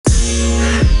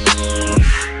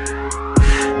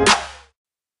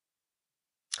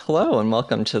Hello and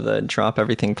welcome to the Drop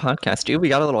Everything podcast. Dude, we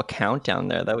got a little countdown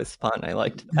there. That was fun. I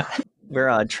liked that.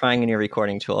 We're trying a new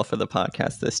recording tool for the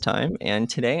podcast this time. And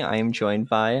today I am joined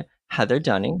by Heather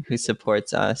Dunning, who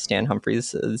supports Stan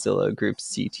Humphrey's Zillow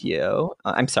Group's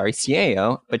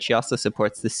CAO, but she also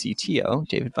supports the CTO,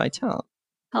 David Vitale.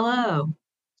 Hello.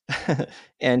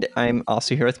 And I'm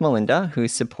also here with Melinda, who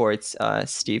supports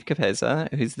Steve Capeza,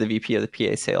 who's the VP of the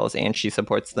PA sales, and she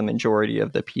supports the majority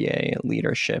of the PA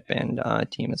leadership and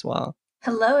team as well.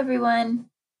 Hello, everyone.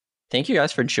 Thank you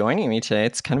guys for joining me today.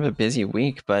 It's kind of a busy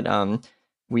week, but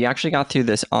we actually got through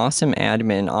this awesome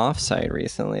admin offsite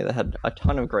recently that had a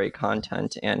ton of great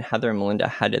content, and Heather and Melinda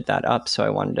headed that up. So I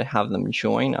wanted to have them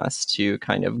join us to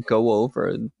kind of go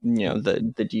over,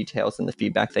 the details and the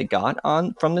feedback they got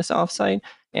from this offsite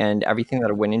and everything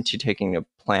that went into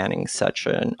planning such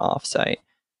an offsite.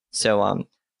 So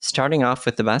starting off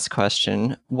with the best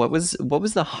question, what was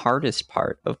the hardest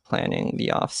part of planning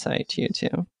the offsite to you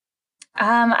two?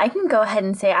 I can go ahead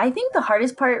and say, I think the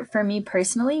hardest part for me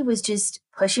personally was just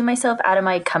pushing myself out of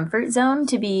my comfort zone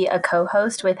to be a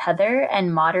co-host with Heather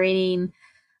and moderating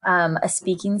a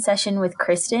speaking session with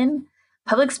Kristen.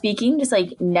 Public speaking just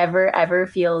never ever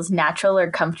feels natural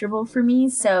or comfortable for me.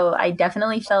 So I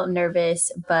definitely felt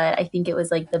nervous, but I think it was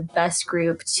the best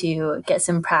group to get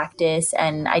some practice.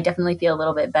 And I definitely feel a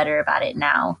little bit better about it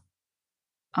now.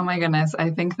 Oh my goodness. I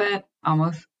think that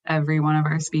almost every one of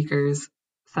our speakers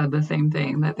said the same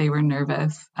thing, that they were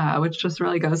nervous, which just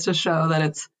really goes to show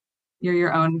that you're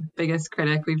your own biggest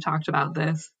critic. We've talked about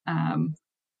this.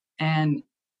 And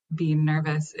being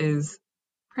nervous is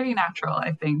pretty natural,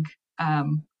 I think.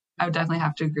 I would definitely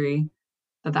have to agree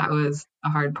that was a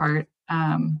hard part.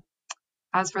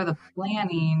 As for the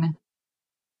planning,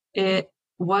 it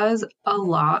was a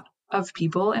lot of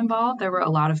people involved. There were a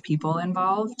lot of people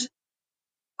involved.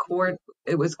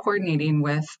 It was coordinating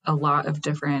with a lot of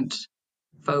different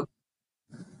folks,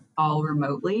 all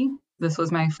remotely. This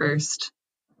was my first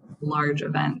large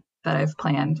event that I've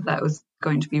planned that was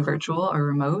going to be virtual or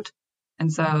remote.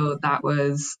 And so that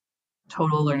was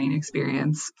total learning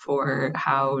experience for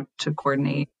how to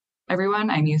coordinate everyone.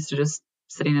 I'm used to just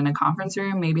sitting in a conference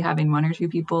room, maybe having one or two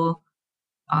people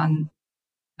on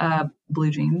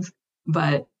BlueJeans.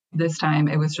 But this time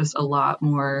it was just a lot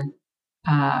more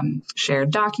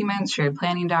shared documents, shared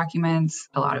planning documents,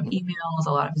 a lot of emails,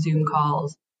 a lot of Zoom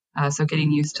calls. So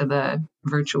getting used to the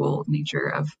virtual nature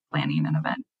of planning an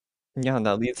event. Yeah,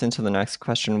 that leads into the next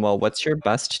question. Well, what's your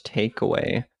best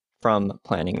takeaway from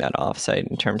planning that offsite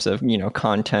in terms of,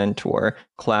 content or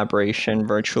collaboration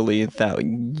virtually that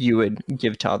you would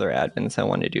give to other admins that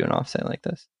want to do an offsite like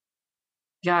this?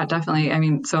 Yeah, definitely. I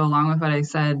mean, so along with what I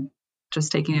said,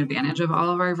 just taking advantage of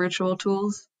all of our virtual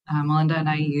tools. Melinda and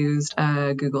I used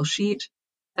a Google Sheet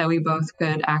that we both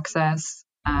could access.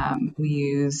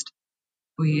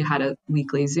 We had a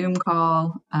weekly Zoom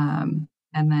call, and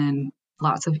then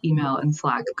lots of email and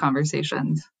Slack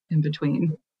conversations in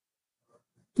between.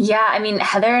 Yeah, I mean,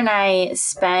 Heather and I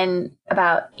spent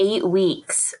about 8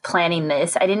 weeks planning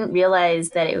this. I didn't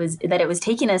realize that it was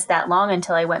taking us that long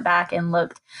until I went back and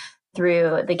looked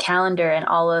through the calendar and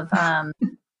all of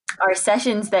our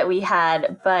sessions that we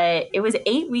had, but it was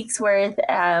 8 weeks worth.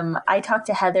 I talked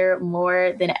to Heather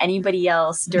more than anybody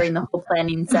else during the whole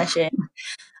planning session.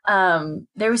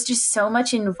 There was just so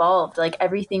much involved,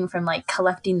 everything from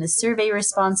collecting the survey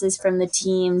responses from the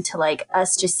team to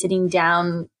us just sitting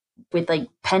down with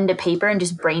pen to paper and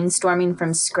just brainstorming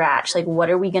from scratch. What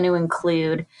are we going to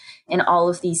include in all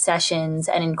of these sessions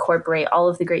and incorporate all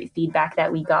of the great feedback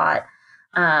that we got.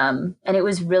 And it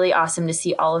was really awesome to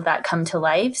see all of that come to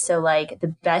life. So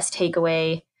the best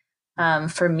takeaway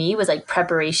for me was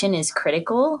preparation is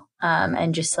critical,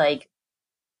 and just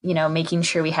making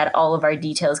sure we had all of our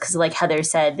details. Because like Heather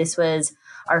said, this was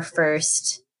our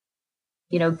first,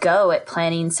 go at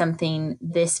planning something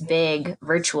this big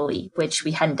virtually, which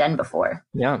we hadn't done before.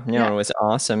 Yeah, it was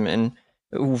awesome. And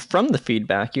from the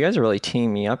feedback, you guys are really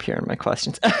teeing me up here in my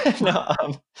questions.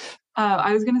 I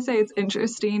was going to say, it's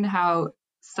interesting how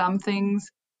some things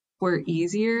were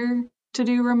easier to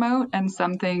do remote and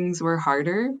some things were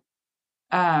harder.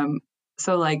 So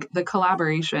the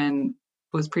collaboration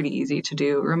was pretty easy to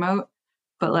do remote,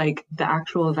 but the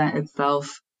actual event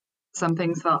itself, some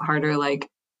things felt harder,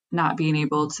 not being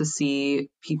able to see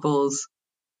people's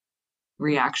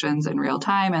reactions in real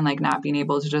time and not being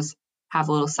able to just have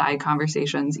little side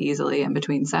conversations easily in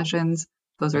between sessions.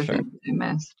 Those are things I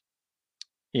missed.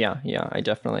 Yeah, I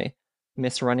definitely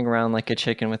miss running around like a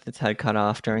chicken with its head cut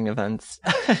off during events.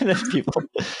 People.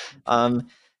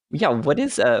 What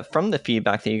is from the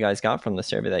feedback that you guys got from the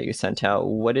survey that you sent out,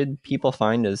 what did people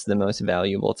find as the most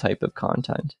valuable type of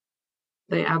content?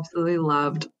 they absolutely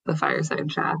loved the fireside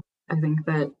chat. I think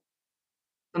that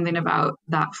something about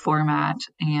that format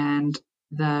and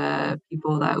the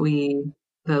people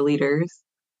the leaders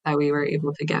that we were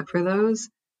able to get for those,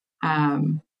 I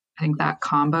think that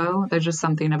combo, there's just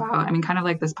something about, I mean, kind of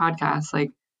like this podcast,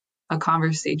 like a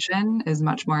conversation is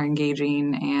much more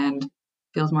engaging and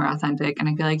feels more authentic. And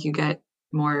I feel like you get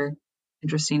more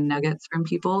interesting nuggets from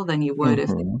people than you would if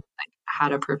you Mhm.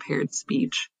 had a prepared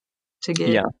speech to Yeah.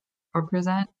 give or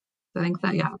present. So I think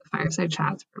that, the fireside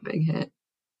chats were a big hit.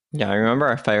 Yeah, I remember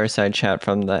our fireside chat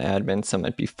from the admin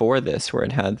summit before this, where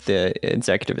it had the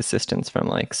executive assistants from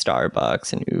like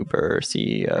Starbucks and Uber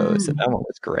CEOs. And that one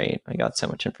was great. I got so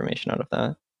much information out of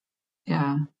that.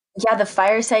 Yeah. Yeah, the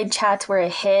fireside chats were a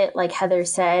hit, like Heather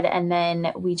said, and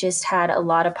then we just had a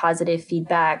lot of positive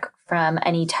feedback from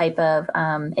any type of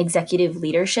executive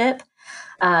leadership.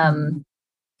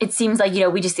 It seems like,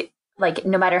 we just, like,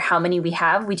 no matter how many we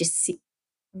have, we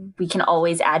can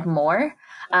always add more.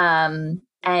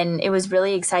 And it was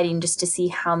really exciting just to see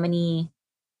how many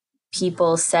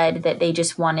people said that they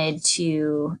just wanted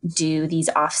to do these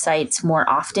offsites more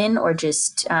often, or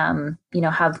just,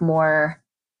 have more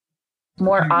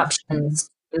options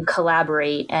to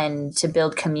collaborate and to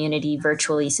build community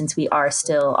virtually, since we are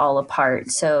still all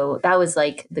apart. So that was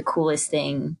like the coolest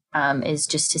thing, is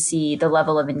just to see the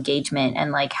level of engagement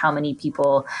and like how many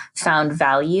people found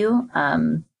value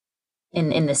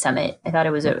in the summit. I thought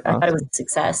it was a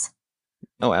success.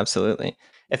 Oh, absolutely.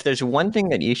 If there's one thing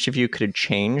that each of you could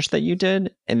change that you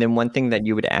did, and then one thing that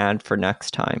you would add for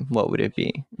next time, what would it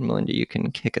be? Melinda, you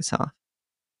can kick us off.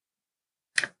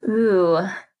 Ooh,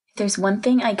 if there's one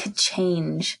thing I could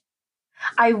change,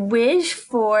 I wish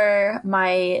for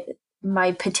my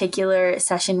particular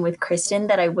session with Kristen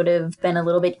that I would have been a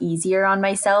little bit easier on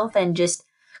myself and just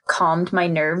calmed my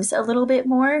nerves a little bit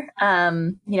more.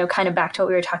 Kind of back to what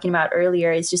we were talking about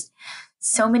earlier, is just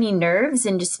so many nerves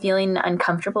and just feeling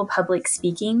uncomfortable public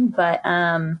speaking. But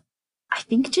I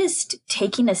think just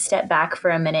taking a step back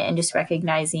for a minute and just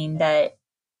recognizing that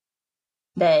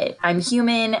I'm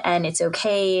human and it's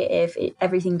okay if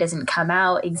everything doesn't come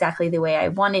out exactly the way I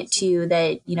want it to,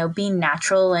 that, being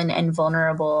natural and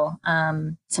vulnerable,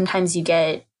 sometimes you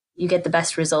get the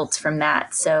best results from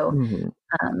that. So,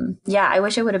 I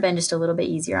wish I would have been just a little bit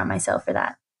easier on myself for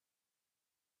that.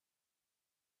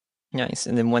 Nice.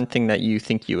 And then one thing that you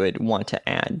think you would want to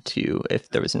add to if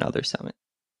there was another summit?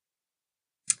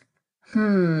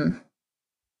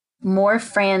 More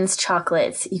Franz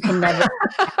chocolates. You can never.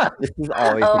 This is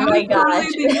always. Oh my gosh.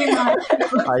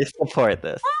 I support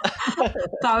this.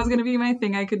 That was going to be my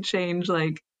thing I could change.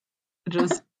 Like,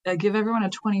 just give everyone a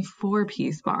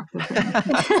 24-piece box of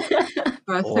things.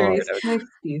 Or a 36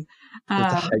 piece.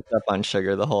 Hyped up on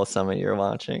sugar the whole summit you're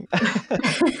watching.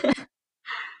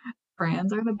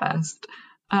 Brands are the best.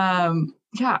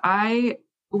 I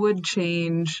would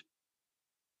change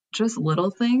just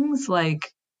little things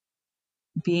like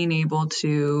being able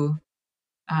to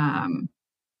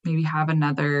maybe have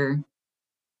another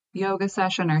yoga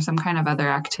session or some kind of other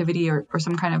activity or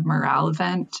some kind of morale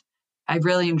event. I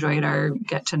really enjoyed our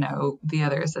get to know the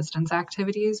other assistants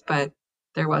activities, but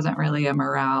there wasn't really a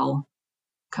morale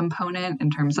component in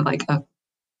terms of like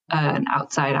an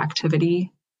outside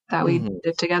activity that we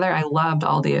did together. I loved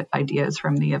all the ideas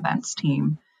from the events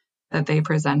team that they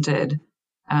presented.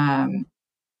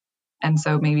 And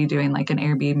so maybe doing like an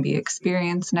Airbnb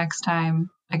experience next time.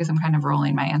 I guess I'm kind of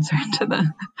rolling my answer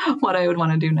into what I would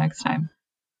want to do next time.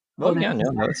 Well, yeah,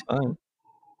 no, that's fine.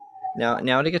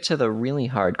 Now to get to the really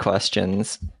hard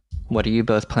questions. What are you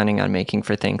both planning on making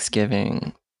for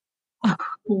Thanksgiving?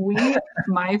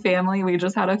 My family, we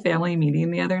just had a family meeting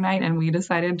the other night and we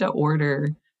decided to order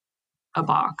a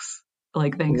box,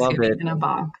 like Thanksgiving in a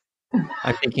box.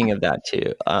 I'm thinking of that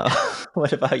too.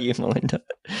 What about you, Melinda?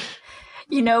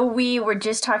 We were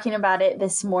just talking about it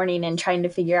this morning and trying to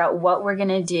figure out what we're going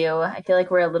to do. I feel like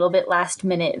we're a little bit last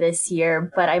minute this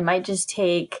year, but I might just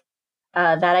take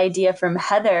that idea from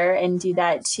Heather and do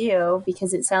that too,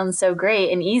 because it sounds so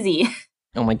great and easy.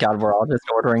 Oh my God, we're all just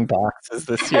ordering boxes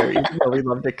this year, even though we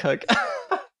love to cook.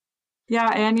 Yeah,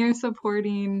 and you're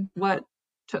supporting what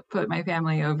put my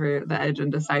family over the edge in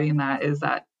deciding that is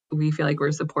that we feel like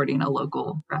we're supporting a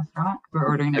local restaurant. We're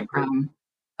ordering it from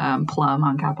Plum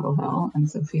on Capitol Hill.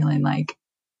 And so feeling like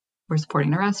we're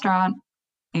supporting a restaurant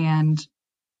and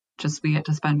just we get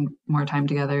to spend more time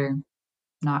together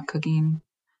not cooking.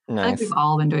 Nice. I feel like we've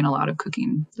all been doing a lot of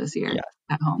cooking this year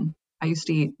at home. I used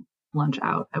to eat lunch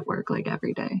out at work like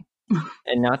every day.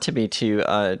 And not to be too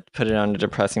put it on a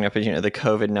depressing note, but the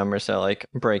COVID numbers are like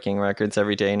breaking records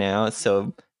every day now.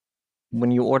 So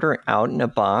when you order out in a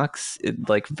box, it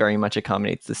like very much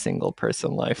accommodates the single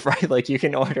person life, right? Like you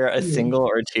can order a single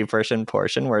or 2-person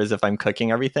portion, whereas if I'm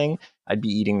cooking everything, I'd be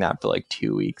eating that for like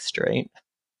 2 weeks straight.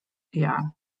 Yeah.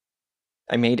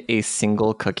 I made a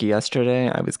single cookie yesterday.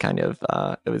 It was kind of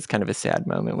a sad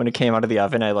moment. When it came out of the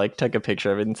oven, I like took a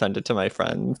picture of it and sent it to my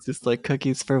friends, just like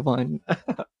cookies for one.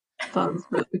 That was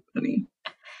really funny.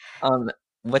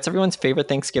 What's everyone's favorite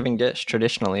Thanksgiving dish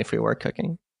traditionally if we were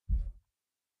cooking?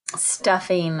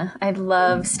 Stuffing. I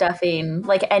love stuffing,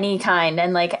 like any kind.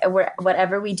 And like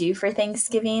whatever we do for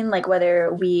Thanksgiving, like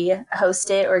whether we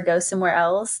host it or go somewhere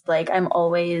else, like I'm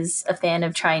always a fan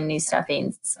of trying new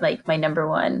stuffings. It's like my number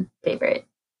one favorite.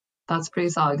 That's pretty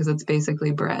solid because it's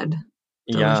basically bread.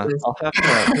 Yeah, Delicious. I'll have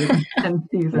to. And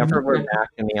seasoned Whenever we're bread. back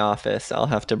in the office, I'll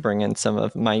have to bring in some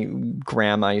of my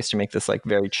grandma used to make this like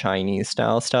very Chinese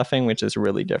style stuffing, which is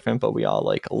really different, but we all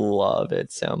like love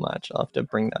it so much. I'll have to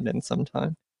bring that in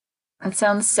sometime. That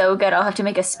sounds so good. I'll have to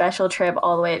make a special trip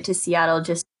all the way up to Seattle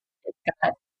just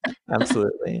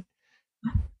Absolutely.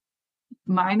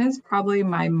 Mine is probably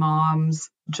my mom's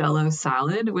Jell-O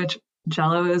salad, which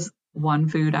Jell-O is one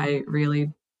food I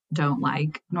really don't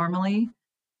like normally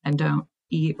and don't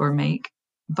eat or make.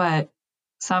 But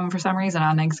for some reason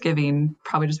on Thanksgiving,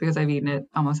 probably just because I've eaten it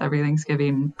almost every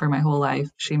Thanksgiving for my whole life,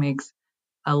 she makes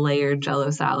a layered Jell-O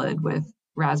salad with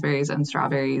raspberries and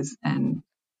strawberries and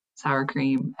sour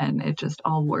cream, and it just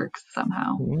all works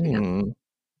somehow. It's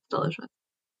delicious.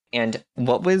 And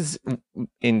what was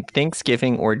in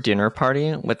Thanksgiving or dinner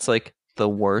party? What's like the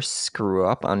worst screw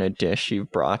up on a dish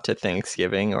you've brought to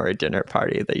Thanksgiving or a dinner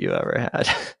party that you ever had?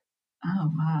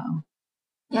 Oh, wow.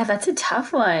 Yeah, that's a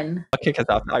tough one. I'll kick us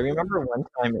off. I remember one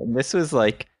time, and this was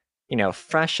like,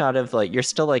 fresh out of like, you're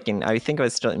still like I think I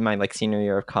was still in my like senior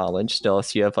year of college still.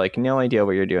 So you have like no idea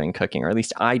what you're doing cooking, or at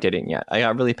least I didn't yet. I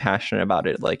got really passionate about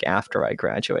it like after I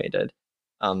graduated.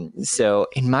 So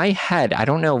in my head, I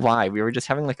don't know why, we were just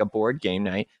having like a board game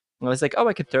night. And I was like, oh,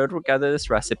 I could throw together this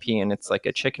recipe and it's like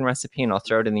a chicken recipe and I'll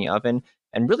throw it in the oven.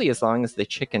 And really, as long as the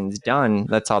chicken's done,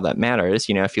 that's all that matters.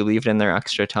 If you leave it in there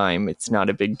extra time, it's not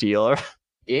a big deal.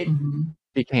 It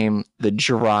became the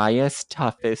driest,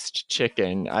 toughest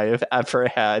chicken I have ever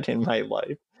had in my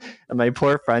life. And my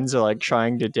poor friends are like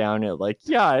trying to down it, like,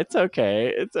 yeah, it's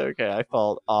okay. It's okay. I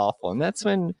felt awful. And that's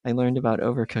when I learned about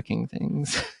overcooking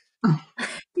things.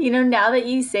 Now that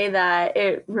you say that,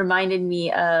 it reminded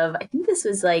me of, I think this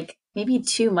was like maybe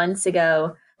 2 months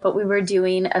ago, but we were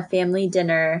doing a family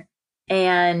dinner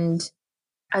and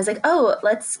I was like, oh,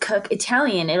 let's cook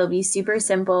Italian. It'll be super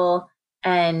simple.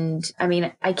 And I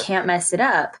mean, I can't mess it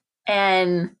up.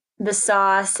 And the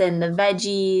sauce and the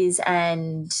veggies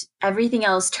and everything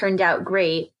else turned out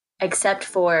great, except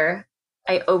for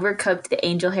I overcooked the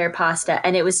angel hair pasta.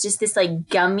 And it was just this like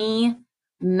gummy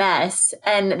mess.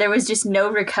 And there was just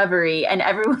no recovery. And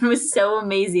everyone was so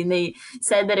amazing. They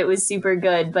said that it was super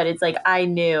good, but it's like, I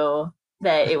knew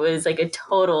that it was like a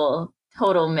total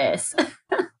miss.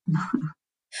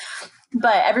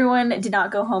 But everyone did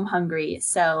not go home hungry,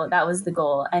 so that was the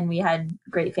goal, and we had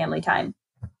great family time.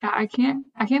 Yeah, I can't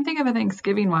think of a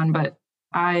Thanksgiving one, but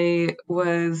I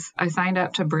signed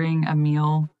up to bring a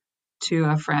meal to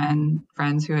a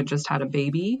friends who had just had a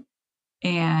baby,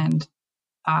 and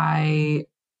I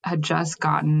had just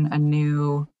gotten a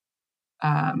new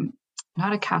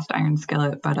not a cast iron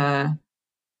skillet, but a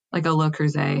Le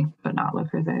Creuset, but not Le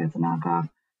Creuset, it's a knockoff.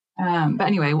 But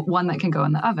anyway, one that can go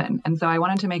in the oven. And so I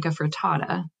wanted to make a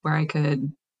frittata where I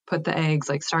could put the eggs,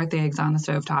 like start the eggs on the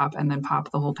stovetop and then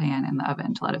pop the whole pan in the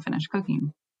oven to let it finish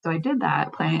cooking. So I did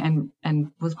that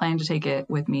and was planning to take it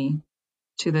with me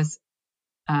to this,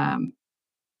 to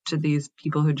these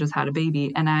people who just had a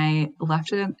baby. And I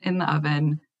left it in the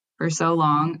oven for so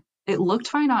long. It looked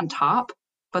fine on top,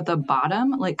 but the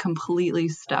bottom like completely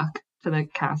stuck to the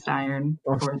cast iron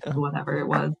or whatever it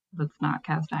was that's not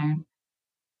cast iron.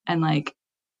 And like,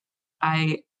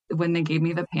 when they gave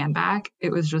me the pan back,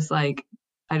 it was just like,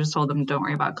 I just told them, don't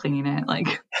worry about cleaning it.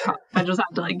 Like, I just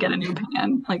have to like get a new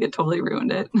pan. Like, it totally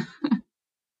ruined it.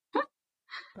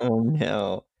 Oh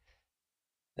no.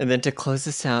 And then to close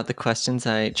this out, the questions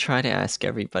I try to ask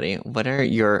everybody: what are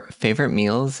your favorite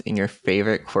meals and your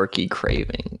favorite quirky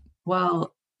craving?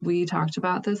 Well, we talked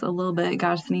about this a little bit,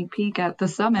 got a sneak peek at the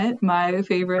summit. My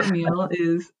favorite meal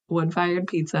is wood-fired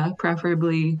pizza,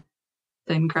 preferably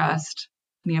thin crust,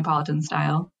 Neapolitan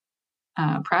style,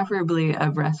 preferably a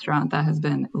restaurant that has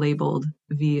been labeled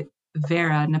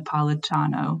Vera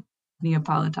Neapolitano.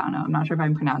 I'm not sure if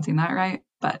I'm pronouncing that right,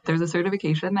 but there's a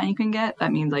certification that you can get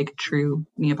that means like true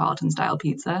Neapolitan style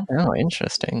pizza. Oh,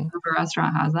 interesting. If a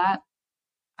restaurant has that,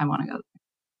 I want to go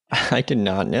there. I did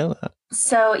not know that.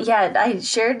 So yeah, I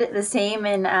shared the same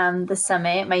in the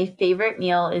summit. My favorite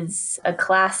meal is a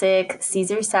classic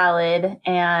Caesar salad,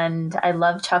 and I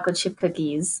love chocolate chip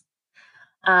cookies.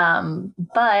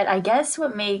 But I guess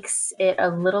what makes it a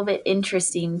little bit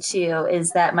interesting too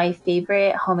is that my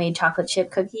favorite homemade chocolate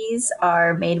chip cookies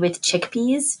are made with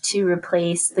chickpeas to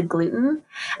replace the gluten.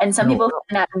 And some Oh, people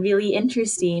find that really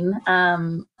interesting.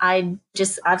 I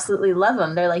just absolutely love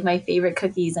them. They're like my favorite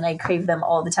cookies, and I crave them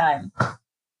all the time.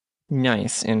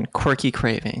 nice and quirky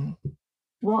craving.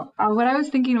 Well, what I was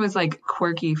thinking was like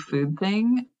quirky food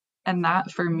thing, and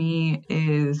that for me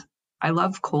is I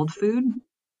love cold food.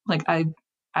 Like I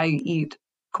eat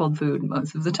cold food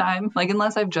most of the time. Like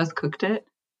unless I've just cooked it,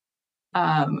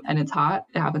 and it's hot,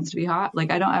 it happens to be hot.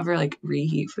 Like I don't ever like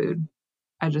reheat food.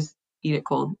 I just eat it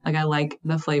cold. Like I like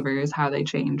the flavors, how they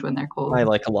change when they're cold. I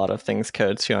like a lot of things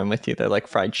cold too. I'm with you. They're like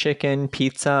fried chicken,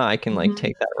 pizza. I can like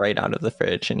take that right out of the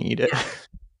fridge and eat it.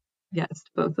 Yes,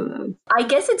 both of those. I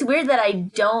guess it's weird that I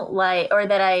don't like or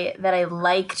that I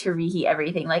like to reheat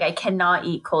everything. Like I cannot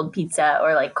eat cold pizza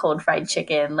or like cold fried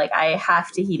chicken. Like I have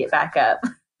to heat it back up.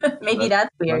 Maybe that's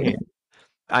weird. Funny.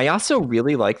 I also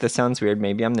really like, this sounds weird,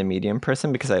 maybe I'm the medium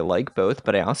person because I like both,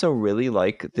 but I also really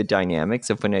like the dynamics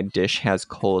of when a dish has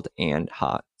cold and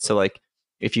hot. So like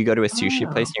if you go to a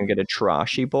sushi place and you get a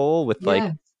chirashi bowl with like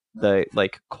Yes. the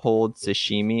like cold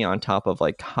sashimi on top of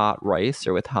like hot rice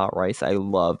or with hot rice, I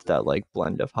love that like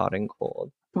blend of hot and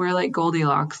cold. We're like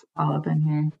Goldilocks all up in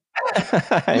here.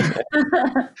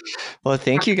 Well,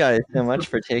 thank you guys so much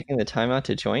for taking the time out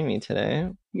to join me today.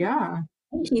 Yeah.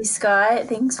 Thank you, Scott.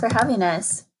 Thanks for having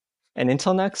us. And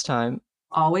until next time.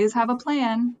 Always have a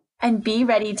plan. And be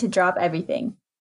ready to drop everything.